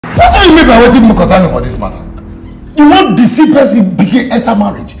What you mean by waiting me concerning for this matter? You want deceive person begin enter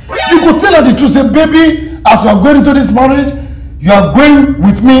marriage. You could tell her the truth, say, baby, as we are going into this marriage, you are going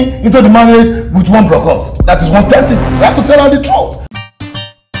with me into the marriage with one brocos. That is one testicle. You have to tell her the truth.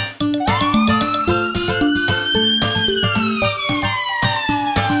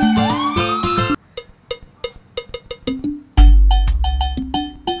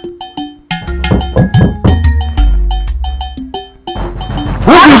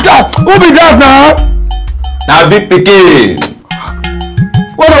 Who be that now? Now big pikin.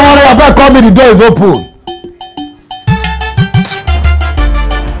 What don't worry about, call me, the door is open.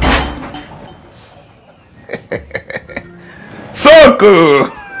 So cool.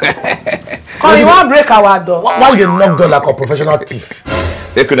 Come, you want break our door? Why you knock door like a professional thief?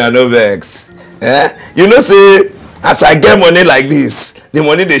 They could have no vex. You know, say, as I get money like this, the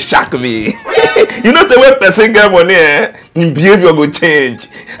money they shock me. You know the way person get money, in behavior go change.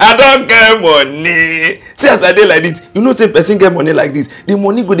 I don't get money. See, as I did like this, you know the person get money like this, the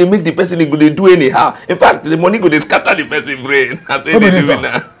money go they make the person go they do anyhow. In fact, the money go they scatter the person brain. That's what they do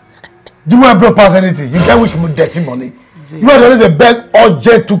now. Do you want to pass anything? You get which dirty money? You know there is a beg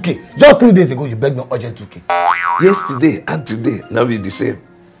urgent 2K. Just 3 days ago, you begged me urgent 2K. Yesterday and today, now be the same.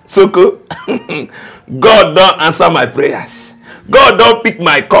 So cool. God don't answer my prayers. God don't pick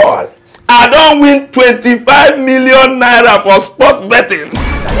my call. I don't win 25 million naira for sport betting.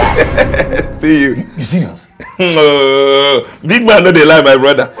 See you. You serious? Big man no dey lie, my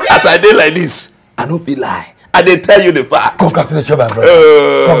brother. As I did like this, I don't feel lie. I dey tell you the fact. Congratulations, my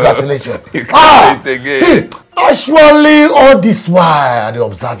brother. Congratulations. See, actually, all this while I dey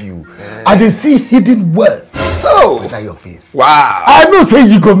observe you, I dey see hidden wealth. Oh, inside your face. Wow. I know say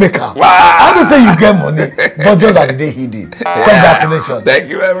you go make her. Wow. I know say you get money, but just like the day hidden. Congratulations. Thank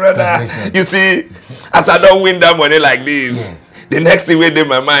you, my brother. You see, as I don't win that money like this, the next thing wey dey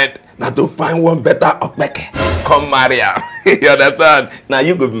my mind na to find one better okpeke. Come marry her. You understand? Now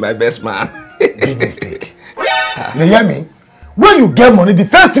you go be my best man. Big mistake. You hear me? When you get money, the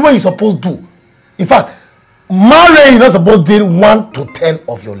first thing you supposed to do, in fact, marrying you not supposed to do 1 to 10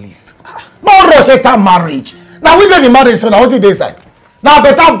 of your list. No rush enter marriage. Now we get the marriage, so now what did they say? Now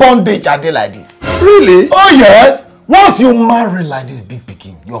better bondage are they like this. Really? Oh yes. Once you marry like this, big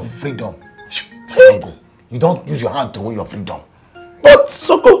picking, your freedom. You don't use your hand to win your freedom. But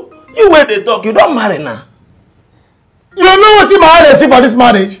Soko, you where they talk, you don't marry now. You know what in my eye they see for this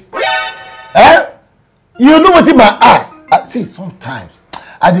marriage? You know what in my eye? See, sometimes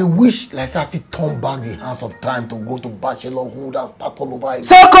I dey wish like say I fit turn back the hands of time to go to bachelorhood and start all over again.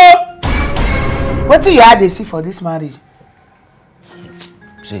 Soko! What do you had they see for this marriage?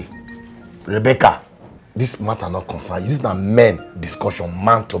 See, Rebecca, this matter not concern you. This is not men discussion,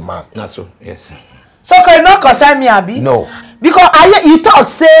 man to man. That's so, yes. Soko, you not concern me, Abi? No. Because you talk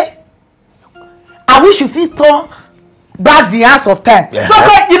say, I wish you fit turn back the hands of time. Yeah.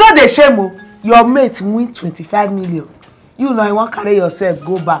 Soko, you know the shame. Your mate win 25 million. You know you want to carry yourself,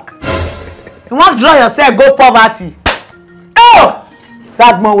 go back. You want to draw yourself, go poverty. Oh!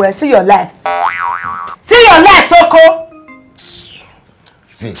 That more well, see your life. See your life, Soko!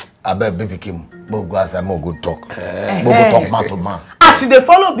 See, I bet baby Kim, more go outside, more good talk. More go talk man to man. As they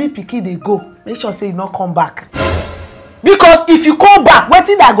follow big pikin, they go. Make sure say you not come back. Because if you come back, what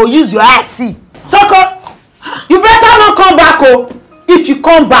thing that go use your eye see? Soko, you better not come back, oh. If you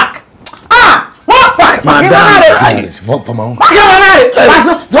come back. What? Madam, silence. Vote for my own. You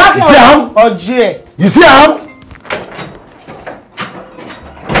see him? Oh, Jay. You see him?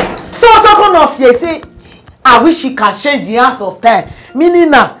 So Soko no fear say, I wish he can change the hands of time.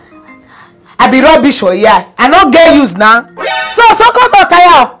 Meaning now, I be rubbish for here. I not get used now. So Soko no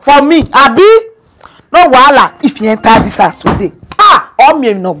tire for me. I be no wahala if you enter this house today. All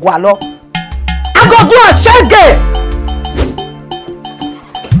me no go along. I go do a shege.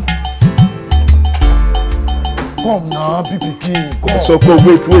 Come now, PPK, come. Soko,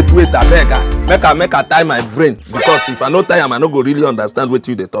 wait, I beg. Make I tie my brain. Because if I no tie him, I no go really understand what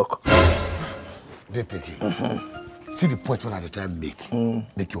you they talk. PPK, see the point when I try make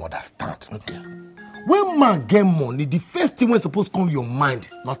you understand. Okay. When man get money, the first thing when supposed to come your mind,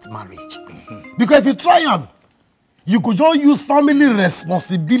 not marriage. Because if you try him, you could just use family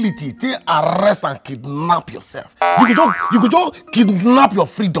responsibility to arrest and kidnap yourself. You could just kidnap your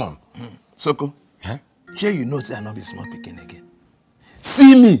freedom. Soko. Here you know say I not be small picking again.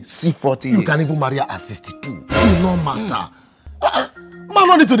 See me, see 40 years. You can even marry at 62. It no matter. Man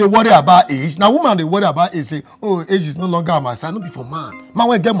no need to worry about age. Now woman they worry about age say, oh, age is no longer on my side. No be for man. Man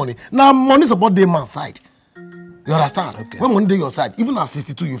when get money. Now money is about the man's side. You understand? Okay. When money dey your side, even at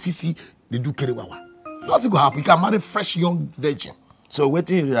 62, you feel see they do carry wawa. Nothing go happen. You can marry fresh young virgin. So what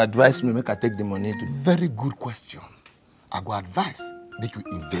do you advise me make I take the money to? Very good question. I go advise make you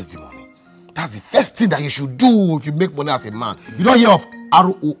invest the money. That's the first thing that you should do if you make money as a man. You don't hear of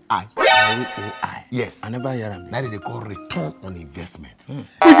ROI. ROI? Yes. I never hear of it. That is they call return on investment.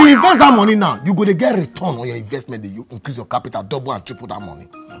 If you invest that money now, you go to get return on your investment. You increase your capital, double and triple that money.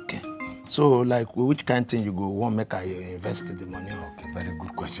 Okay. So like which kind of thing you go want make I invest the money? Okay, very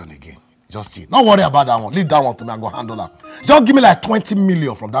good question again. Just see. Don't worry about that one. Leave that one to me. I go handle that. Just give me like 20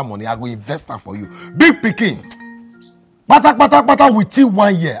 million from that money. I go invest that for you. Big picking. Pata within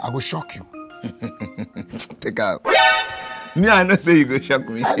 1 year, I go shock you. Take out. Me, I know say you go shock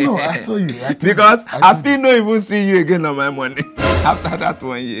me. I know, I told you. Because I feel no even see you again on my money after that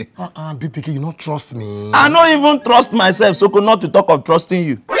 1 year. Big picking, you don't trust me. I don't even trust myself, so not to talk of trusting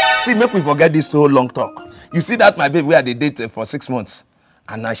you. See, make we forget this so long talk. You see that my baby where they dated for 6 months,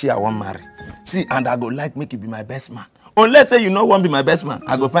 and now she I won't marry. See, and I go like make it be my best man. Unless say you know won't be my best man,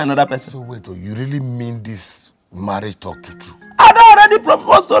 I go find another person. So wait, you really mean this marriage talk to true? I don't already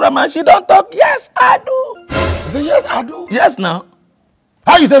propose to her, man. She don't talk. Yes, I do. You say yes, I do. Yes, now.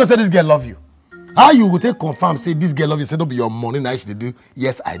 How you say this girl love you? How you go take confirm say this girl love you? Say don't be your money now she do.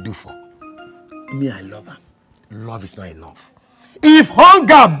 Yes, I do for. Me, I love her. Love is not enough. If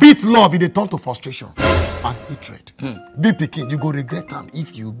hunger beat love, it turn to frustration and hatred. Big pikin, you go regret them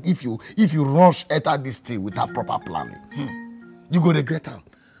if you rush enter this thing without proper planning. You go regret them.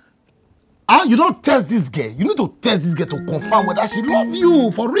 You don't test this girl. You need to test this girl to confirm whether she love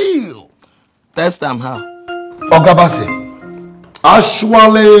you for real. Test them how? Ogabase,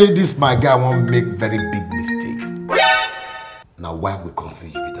 actually, this my guy won't make very big mistake. Now why we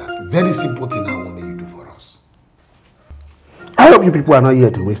consider you with that? Very simple thing I want you do for us. I hope you people are not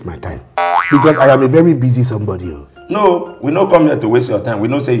here to waste my time. Because I am a very busy somebody. No, we don't come here to waste your time. We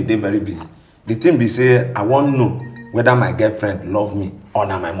don't say you did very busy. The thing be say, I want to know whether my girlfriend love me or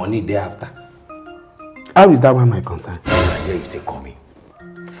not my money day after. How is that one my concern? Yeah, you take on me.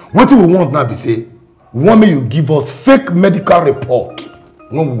 What we want now be say, we want me you give us fake medical report.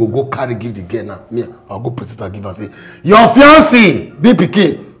 When we go carry give the girl now, me I'll go present and give her say, your fiancé,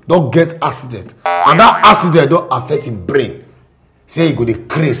 BPK, don't get accident. And that accident don't affect his brain. Say he go to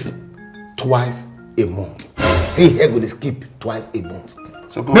craze twice a month. Say he go to skip twice a month.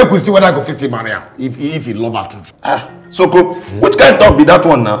 So make we see whether I go fit him Maria if he love her true. So which kind of talk be that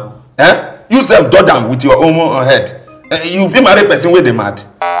one now? You self dodge am with your own head. You fit marry person wey dey mad.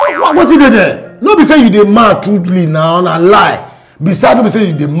 What you did there? No be say you dey mad truthfully now, na lie. Besides, no be say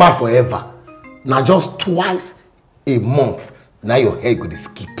you dey mad forever. Now just twice a month, now your head go to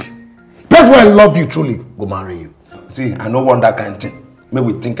skip. Person wey love you truly go marry you. See, I no want that kind of thing. Maybe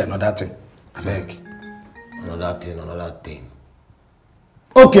we think another thing. I beg. Another thing.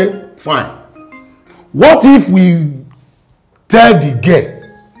 Okay, fine. What if we tell the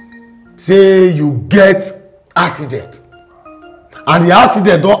girl, say you get accident, and the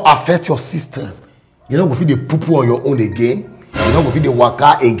accident don't affect your system? You don't go feel the poo-poo on your own again. You don't go feel the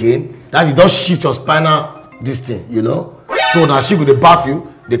waka again. That you don't shift your spinal this thing, you know. So now she go to bath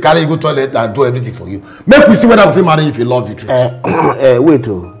you, they carry you go to toilet and do everything for you. Make we see whether we fit marry if you love you true.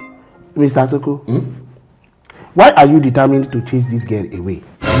 Wait, Mr. Soko. Why are you determined to chase this girl away?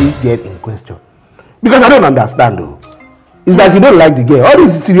 This girl in question. Because I don't understand though. It's like you don't like the girl. All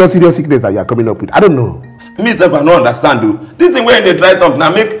these serious sickness that you are coming up with. I don't know. Me self I no understand though. This thing where they try talk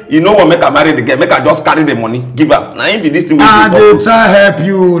now make you know what make her marry the girl, make her just carry the money, give her. Now be this thing wey they try help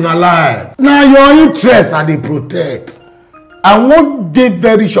you, na lie. Now your interest and they protect. I won't dey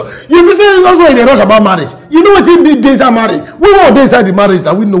very sure. You say also in a rush about marriage. You know what it dey inside marriage. We want dey inside the marriage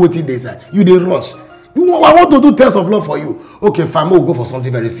that we know what it dey inside. You dey rush. I want to do test of love for you. Okay, fine. We'll go for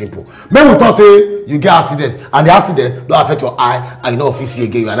something very simple. Maybe we talk say you get accident and the accident don't affect your eye and you know if you see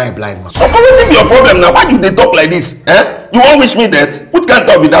again you are not a blind man. So what be your problem now? Why you dey talk like this? You won't wish me death? Which kind of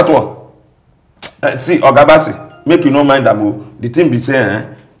talk be that one? See, Ogabasi, make you no mind that the thing be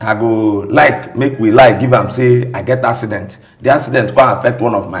saying, I go like make we like give am say I get accident. The accident can affect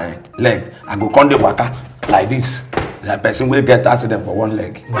one of my legs. I go come dey waka like this. The person will get accident for one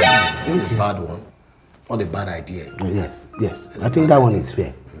leg. Bad one. Not a bad idea. Yes. I think that one is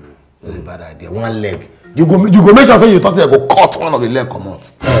fair. Not a bad idea. One leg. You go make sure say you thought they go cut one of the leg come out.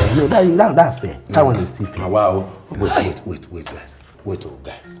 No, that's fair. That one is still fair. Wow. Wait, guys. Wait,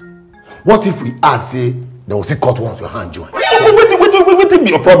 guys. What if we add say they will say cut one of your hand joint? Wait be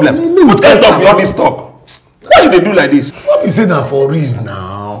your problem? What kind of talk be all this talk? Why you dey do like this? What be say that for reason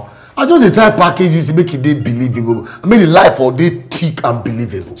now? I just dey try packages to make it dey believable. I mean the life for dey thick and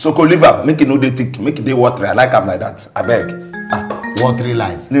believable. So go leave am, make it no dey thick, make it dey watery. I like am like that. I beg. Watery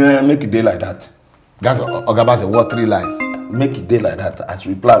lies. Make it dey like that. That's Ogaba say what 3 lies? Make it day like that. As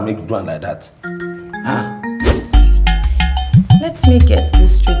we plan, make it do like that. Huh? Let me get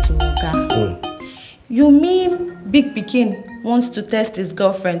this straight to Oga. You mean Big Pikin wants to test his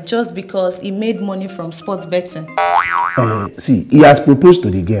girlfriend just because he made money from sports betting? See, he has proposed to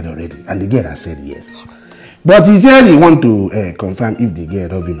the girl already, and the girl has said yes. But he said he want to confirm if the girl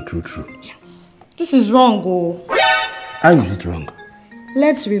love him true. This is wrong, oh. How is it wrong?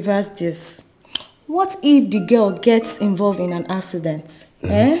 Let's reverse this. What if the girl gets involved in an accident,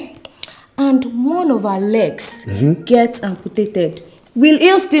 and one of her legs gets amputated? Will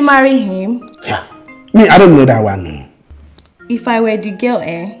you still marry him? Yeah. Me, I don't know that one. No. If I were the girl,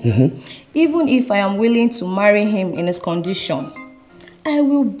 even if I am willing to marry him in his condition, I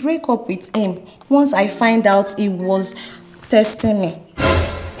will break up with him once I find out he was testing me.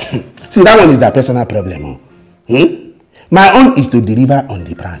 See, that one is the personal problem. My own is to deliver on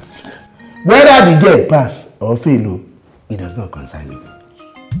the plan. Whether the girl pass or fail, it does not concern me.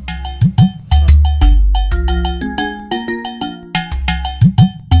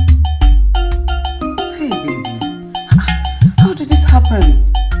 Hey, baby. How did this happen?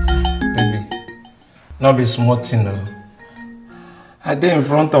 Baby, not be smart, you know. I dey in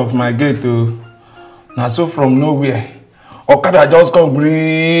front of my gate, now so from nowhere, Okada just come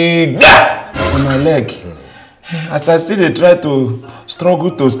bring on my leg. As I see they try to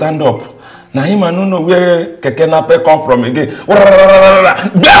struggle to stand up. Now him I don't know where Keke Nape come from again. Come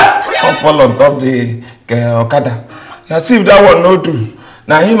fall on top the Okada. Now see if that one no do.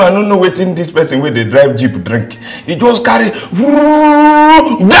 Now him I don't know waiting this person where they drive jeep drink. He just carry again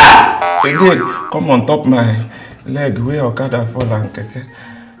come on top my leg where Okada fall and Keke.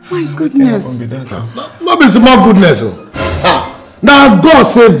 My goodness. No be small goodness. Now God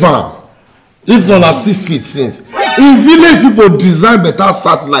save am. If not na 6 feet since. In village people design better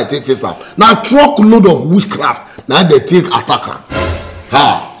satellite take face am. Now truckload of witchcraft. Now they take attacker.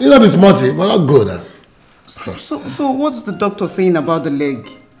 You know be smarty, but not good. So what is the doctor saying about the leg?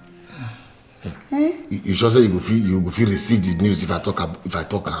 You sure say you go feel receive the news if I talk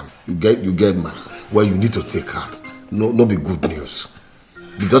am. You get man. Well, you need to take heart. No be good news.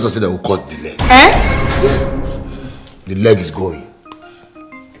 The doctor said they will cut the leg. Yes. The leg is going.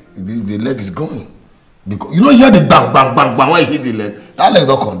 The leg is going. Because you know you hear the bang bang bang bang when you hit the leg. That leg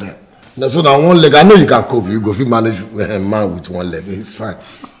don't condemn. Now, so now one leg, I know you can cope. You go fit manage a man with one leg. It's fine.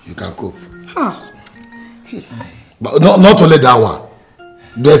 You can cope. But not only that one.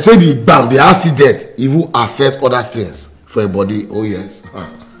 They say the accident even affect other things for a body. Oh yes.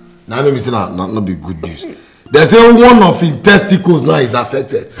 Now let me say not be good news. They say one of his testicles now is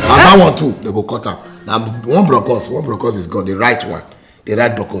affected. And that one too, they go cut out. Now one bronchus is gone. The right one. The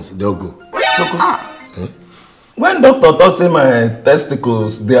right bronchus, they'll go. So when doctor thought say my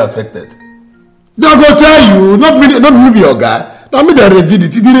testicles they affected, they go tell you, not me be your guy. Now me they reveal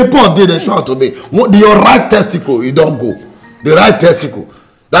it. The report they show to me. Your right testicle, it don't go. The right testicle,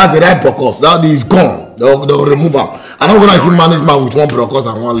 that's the right bronchus. That is gone. They'll remove them. I don't know if you manage man with one bronchus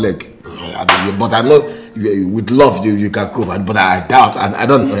and one leg. But I know with love you can cope. But I doubt and I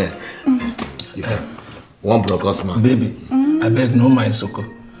don't know. You can. One bronchus man. Baby, I beg no mind Soko.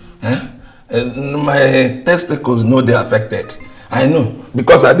 My testicles know they affected. I know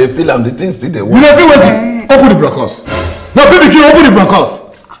because I they feel I'm the things still they work. You don't feel waiting. Open the bronchus. No, baby, you open the bronchus.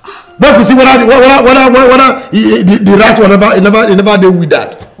 Let me see whether the right one never deal with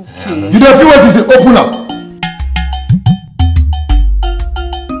that. Okay. You don't feel what is it? Open up.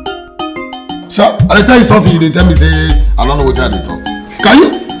 Sure, I tell you something. You tell me say I don't know what they talk. Can you?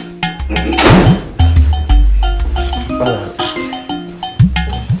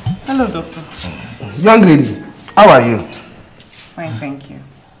 Hello, doctor. Young lady, how are you? Fine, thank you.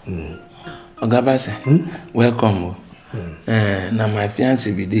 Ogabase, welcome. Now my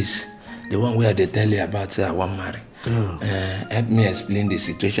fiancé be this, the one where they tell you about I want marry. Help me explain the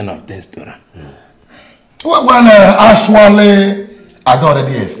situation of things to her. Well, actually, I don't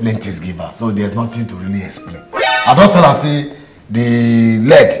already explain things give her, so there's nothing to really explain. I don't tell her say the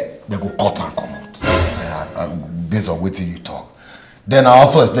leg they go cut and come out based on what you talk. Then I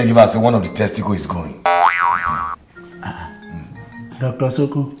also explain give her say one of the testicles is going. Dr.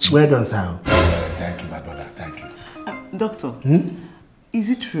 Soko, well done, sir. Thank you, my brother. Thank you. Doctor, is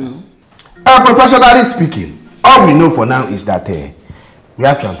it true? Professionally speaking, all we know for now is that we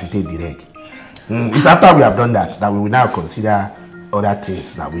have to amputate the leg. It's after we have done that we will now consider other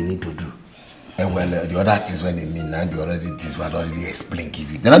things that we need to do. Well, the other things when they mean now, the already things we had already explained,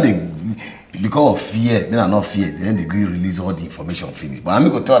 give you. Then because of fear, then are not fear. Then they will release all the information finished. But I'm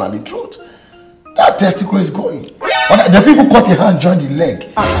going to tell them the truth. That testicle is going. But the people cut your hand, join the leg,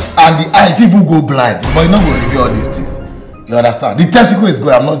 and the eye, people go blind. But you not going to reveal all these things. You understand? The testicle is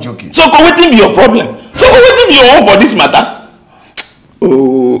good. I'm not joking. So, wetin be your problem? So, wetin be your own for this matter?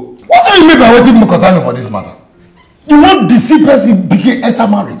 Oh. What do you mean by wetin concern me for this matter? You want deceive person begin enter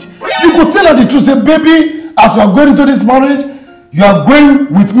marriage. You could tell her the truth. Say, baby, as we are going into this marriage, you are going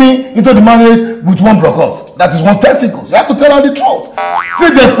with me into the marriage with one brocus. That is one testicle. You have to tell her the truth.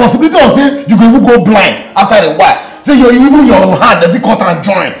 Say there's possibility of say you can even go blind after a while. Say even your hand, if you cut and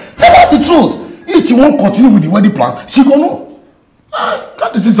join. Tell her the truth. If she won't continue with the wedding plan, she go know.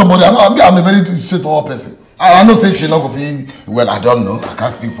 Can't you see somebody? I'm a very straightforward person. I know say she not go feel well. I don't know. I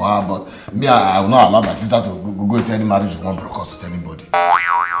can't speak for her, but me, I will not allow my sister to go into any marriage with one brocus with anybody.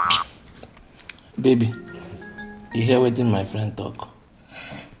 Baby, you hear what my friend talk?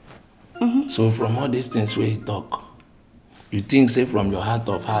 So from all these things where he talk, you think say from your heart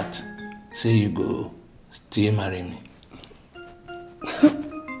of heart, say you go still marry me?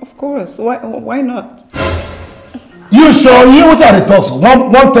 Of course. Why not? You sure? You hear what I talk? So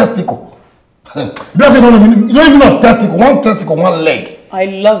one testicle. You don't even have testicle. One testicle, one leg. I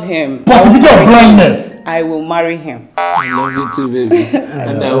love him. Possibility of blindness. I will marry him. I love you too, baby.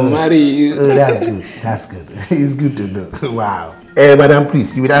 And I will marry you. Oh, that's good. That's good. It's good to know. Wow. Madam,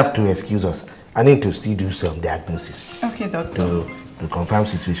 please, you will have to excuse us. I need to still do some diagnosis. Okay, doctor. To confirm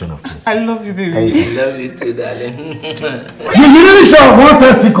situation of things. I love you, baby. I love you too, darling. You really sure one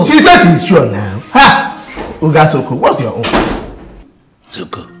testicle? She says she's sure now. Ha! Uga Soko, what's your own?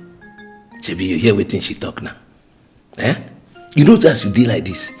 Soko, Shebi, you hear wetin she talk now? Eh? You know as you deal like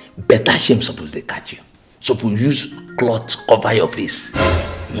this, better shame suppose they catch you. Suppose use cloth cover your face.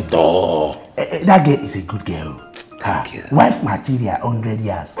 That girl is a good girl. Thank you. Wife material, 100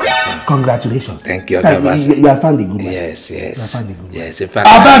 years. Congratulations. Thank you. You have found a good one. Yes. You have found a good one. Yes, in fact.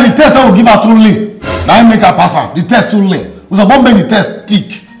 I bet the test I will give her too late. Now I make her pass her. The test too late. We supposed to make the test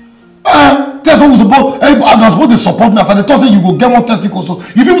thick. Test what we supposed. I'm supposed to support me after the test say you go get one testicle. So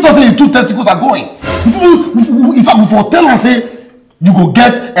if you tell say the 2 testicles are going, if I will tell her say you go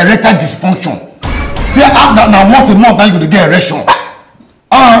get erectile dysfunction. Say now once a month now you go to get erection. You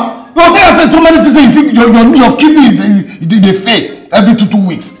tell her say too many things. You think your kidney they fail every 2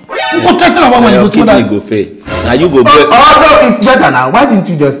 weeks. You go check it out when you go see that. You go fail. Now you go. No, it's better now. Why didn't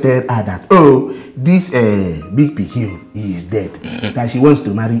you just tell her that? Oh, this big pikin is dead. That she wants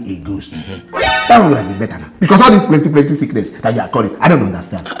to marry a ghost. That would have been better now. Because all this plenty sickness that you are calling, I don't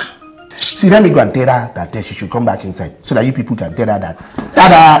understand. See, let me go and tell her that she should come back inside so that you people can tell her that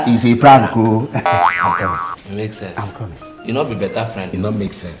Dada is a prank. I'm coming. It makes sense. I'm coming. You not be better friend. It not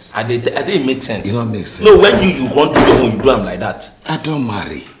make sense. I think it makes sense. It not make sense. No, when you want to go, you do them like that. I don't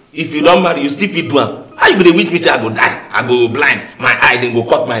marry. If you don't marry, you still fit do them. How you gonna wish me say I go die? I go blind. My eye then go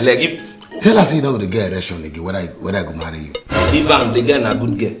cut my leg. Tell her say you not gonna get erection again. Whether I go marry you. If I'm the girl, a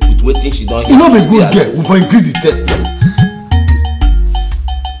good girl with waiting she don't. You not be good girl. We for increase the test.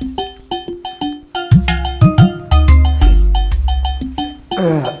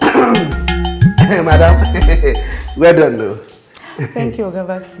 Madam, well done though. Thank you,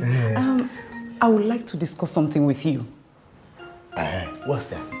 Ogavasi. I would like to discuss something with you. What's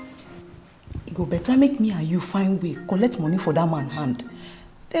that? It go better make me and you find way, collect money for that man hand.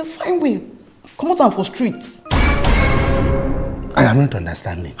 Then find way, come out and for streets. I am not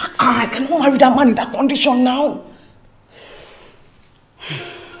understanding. I cannot marry that man in that condition now.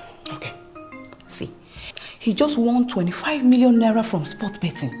 Okay, see, he just won 25 million naira from sport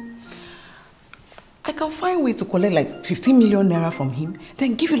betting. I can find way to collect like 15 million naira from him,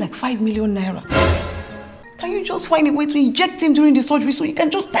 then give you like 5 million naira. Can you just find a way to inject him during the surgery so he can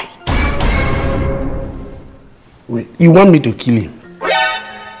just die? Wait, you want me to kill him?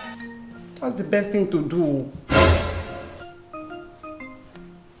 That's the best thing to do.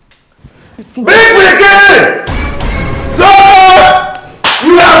 Big Pikin! So,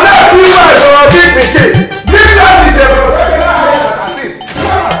 you have left me right for a Big Pikin. This one is a professional.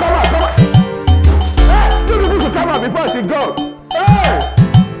 Hey, you people should come out before she goes. Hey!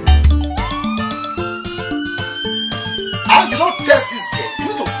 You don't test this girl. You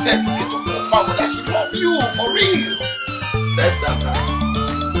need to test this girl to confirm whether she love you for real. Test that now.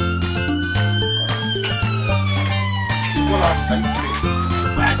 She go outside.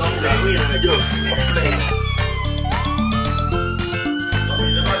 I don't know.